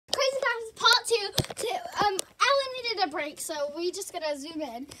Ellen needed a break, so we just gotta zoom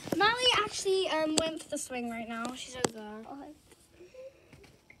in. Molly actually went for the swing right now. She's over there. Okay.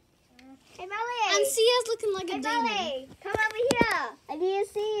 Hey, Molly. And Sia's looking like a demon. Molly, come over here. I need to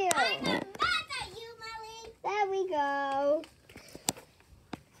see you. I'm not mad at you, Molly. There we go.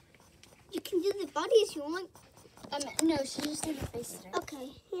 You can do the body if you want. No, she just did the face today.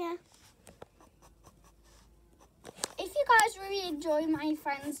 Okay, yeah. If you guys really enjoy my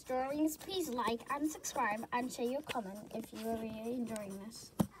friends' drawings, please like and subscribe and share your comment if you are really enjoying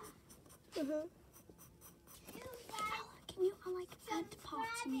this. Mhm. Can you add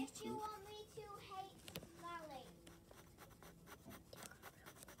parts in Mad your if you want me to hate Molly.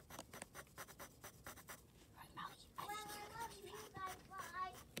 Well, I love you guys, but I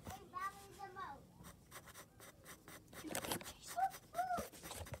hate Molly the most.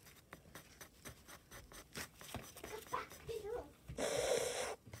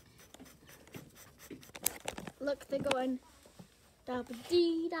 Look, they're going.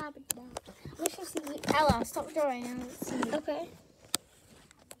 Da-ba-dee, da-ba-da. Let's just see. Ella, stop drawing and let's see. Okay.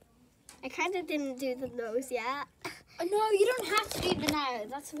 I kind of didn't do the nose yet. Oh, no, you don't have to do the nose.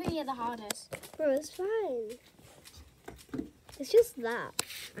 That's really the hardest. Bro, it's fine. It's just that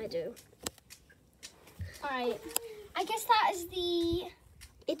I do. Alright. I guess that is the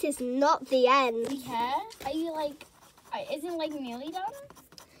It is not the end. hair. Are you isn't it nearly done?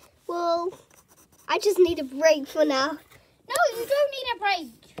 Well, I just need a break for now. No, you don't need a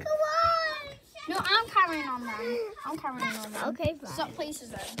break. Come on. No, I'm carrying on them. I'm carrying on them. Okay, fine. Stop places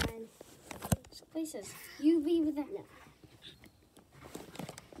then. Stop places. You be with them.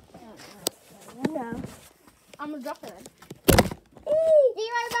 No. I'm gonna drop it then. Be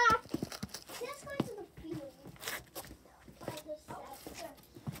right back. Let's go to the field. By the steps.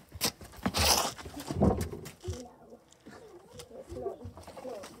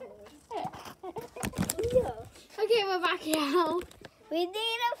 No. Okay, we're back now. We need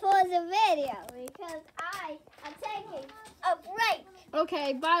to pause the video because I am taking a break.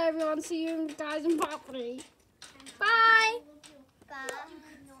 Okay, bye everyone. See you guys in part 3. Bye. Bye.